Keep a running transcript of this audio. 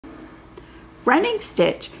Running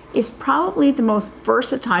stitch is probably the most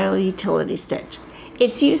versatile utility stitch.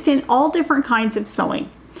 It's used in all different kinds of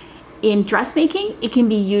sewing. In dressmaking, it can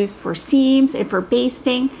be used for seams and for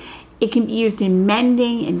basting. It can be used in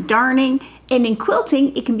mending and darning. And in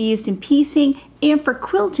quilting, it can be used in piecing and for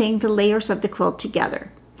quilting the layers of the quilt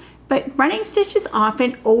together. But running stitch is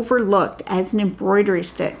often overlooked as an embroidery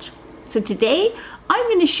stitch. So today, I'm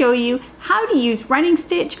going to show you how to use running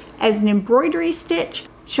stitch as an embroidery stitch,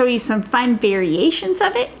 show you some fun variations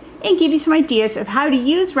of it, and give you some ideas of how to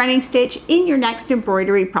use running stitch in your next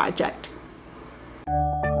embroidery project.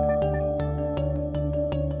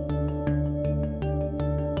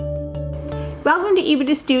 Welcome to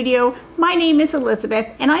Epida Studio. My name is Elizabeth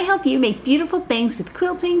and I help you make beautiful things with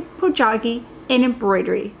quilting, pojagi, and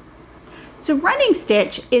embroidery. So running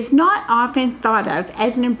stitch is not often thought of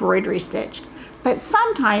as an embroidery stitch, but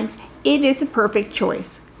sometimes it is a perfect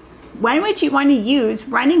choice. When would you want to use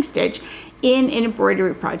running stitch in an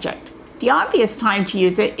embroidery project? The obvious time to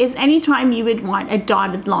use it is anytime you would want a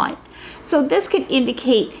dotted line. So this could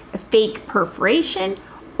indicate a fake perforation,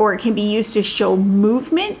 or it can be used to show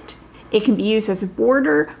movement. It can be used as a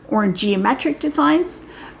border or in geometric designs,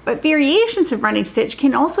 but variations of running stitch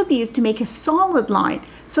can also be used to make a solid line.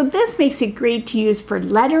 So this makes it great to use for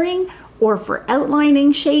lettering or for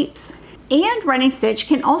outlining shapes. And running stitch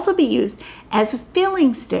can also be used as a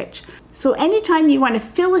filling stitch. So anytime you want to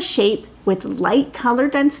fill a shape with light color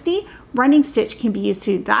density, running stitch can be used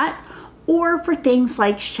to do that, or for things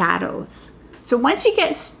like shadows. So once you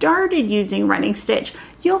get started using running stitch,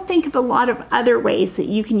 you'll think of a lot of other ways that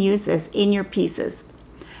you can use this in your pieces.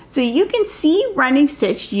 So you can see running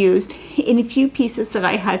stitch used in a few pieces that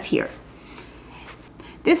I have here.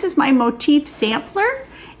 This is my motif sampler,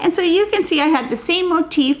 and so you can see I had the same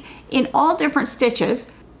motif in all different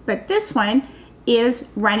stitches, but this one is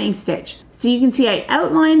running stitch. So you can see I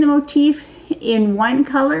outlined the motif in one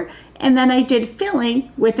color and then I did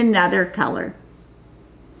filling with another color.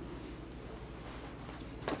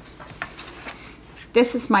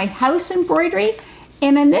 This is my house embroidery,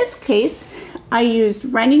 and in this case I used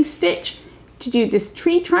running stitch to do this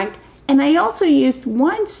tree trunk, and I also used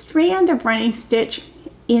one strand of running stitch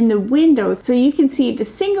in the windows, so you can see the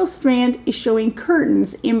single strand is showing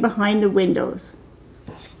curtains in behind the windows.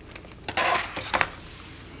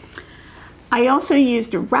 I also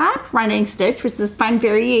used a wrap running stitch, which is a fun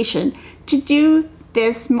variation, to do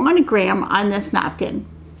this monogram on this napkin.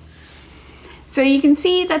 So you can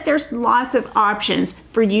see that there's lots of options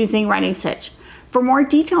for using running stitch. For more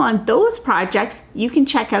detail on those projects, you can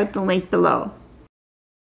check out the link below.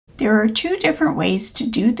 There are two different ways to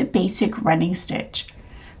do the basic running stitch.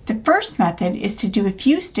 The first method is to do a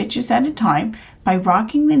few stitches at a time by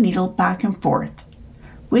rocking the needle back and forth.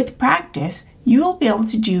 With practice, you will be able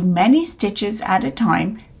to do many stitches at a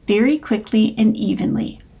time very quickly and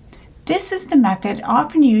evenly. This is the method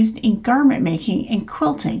often used in garment making and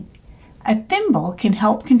quilting. A thimble can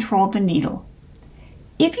help control the needle.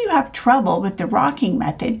 If you have trouble with the rocking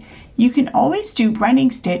method, you can always do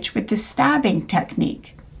running stitch with the stabbing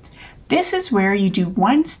technique. This is where you do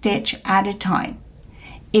one stitch at a time.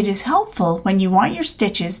 It is helpful when you want your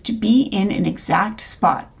stitches to be in an exact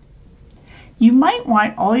spot. You might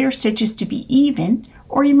want all your stitches to be even,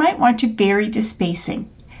 or you might want to vary the spacing.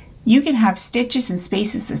 You can have stitches and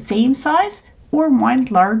spaces the same size or one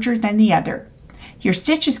larger than the other. Your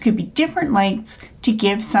stitches could be different lengths to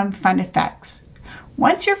give some fun effects.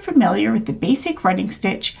 Once you're familiar with the basic running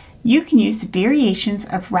stitch, you can use the variations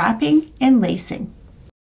of wrapping and lacing.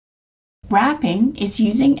 Wrapping is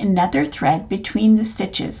using another thread between the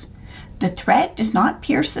stitches. The thread does not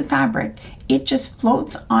pierce the fabric, it just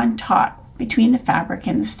floats on top between the fabric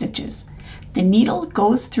and the stitches. The needle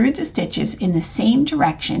goes through the stitches in the same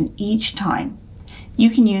direction each time.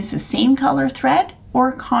 You can use the same color thread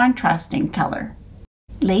or contrasting color.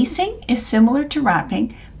 Lacing is similar to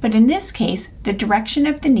wrapping, but in this case, the direction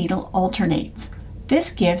of the needle alternates.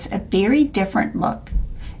 This gives a very different look.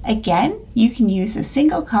 Again, you can use a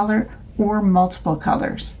single color or multiple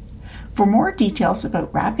colors. For more details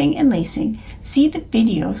about wrapping and lacing, see the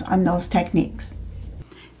videos on those techniques.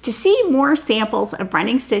 To see more samples of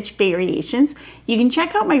running stitch variations, you can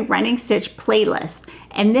check out my running stitch playlist,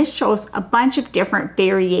 and this shows a bunch of different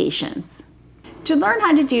variations. To learn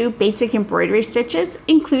how to do basic embroidery stitches,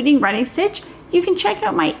 including running stitch, you can check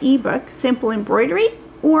out my ebook, Simple Embroidery,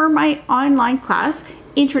 or my online class,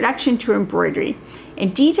 Introduction to Embroidery,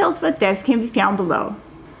 and details about this can be found below.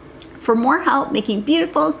 For more help making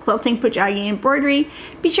beautiful quilting, pojagi, embroidery,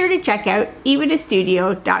 be sure to check out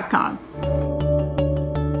epidastudio.com.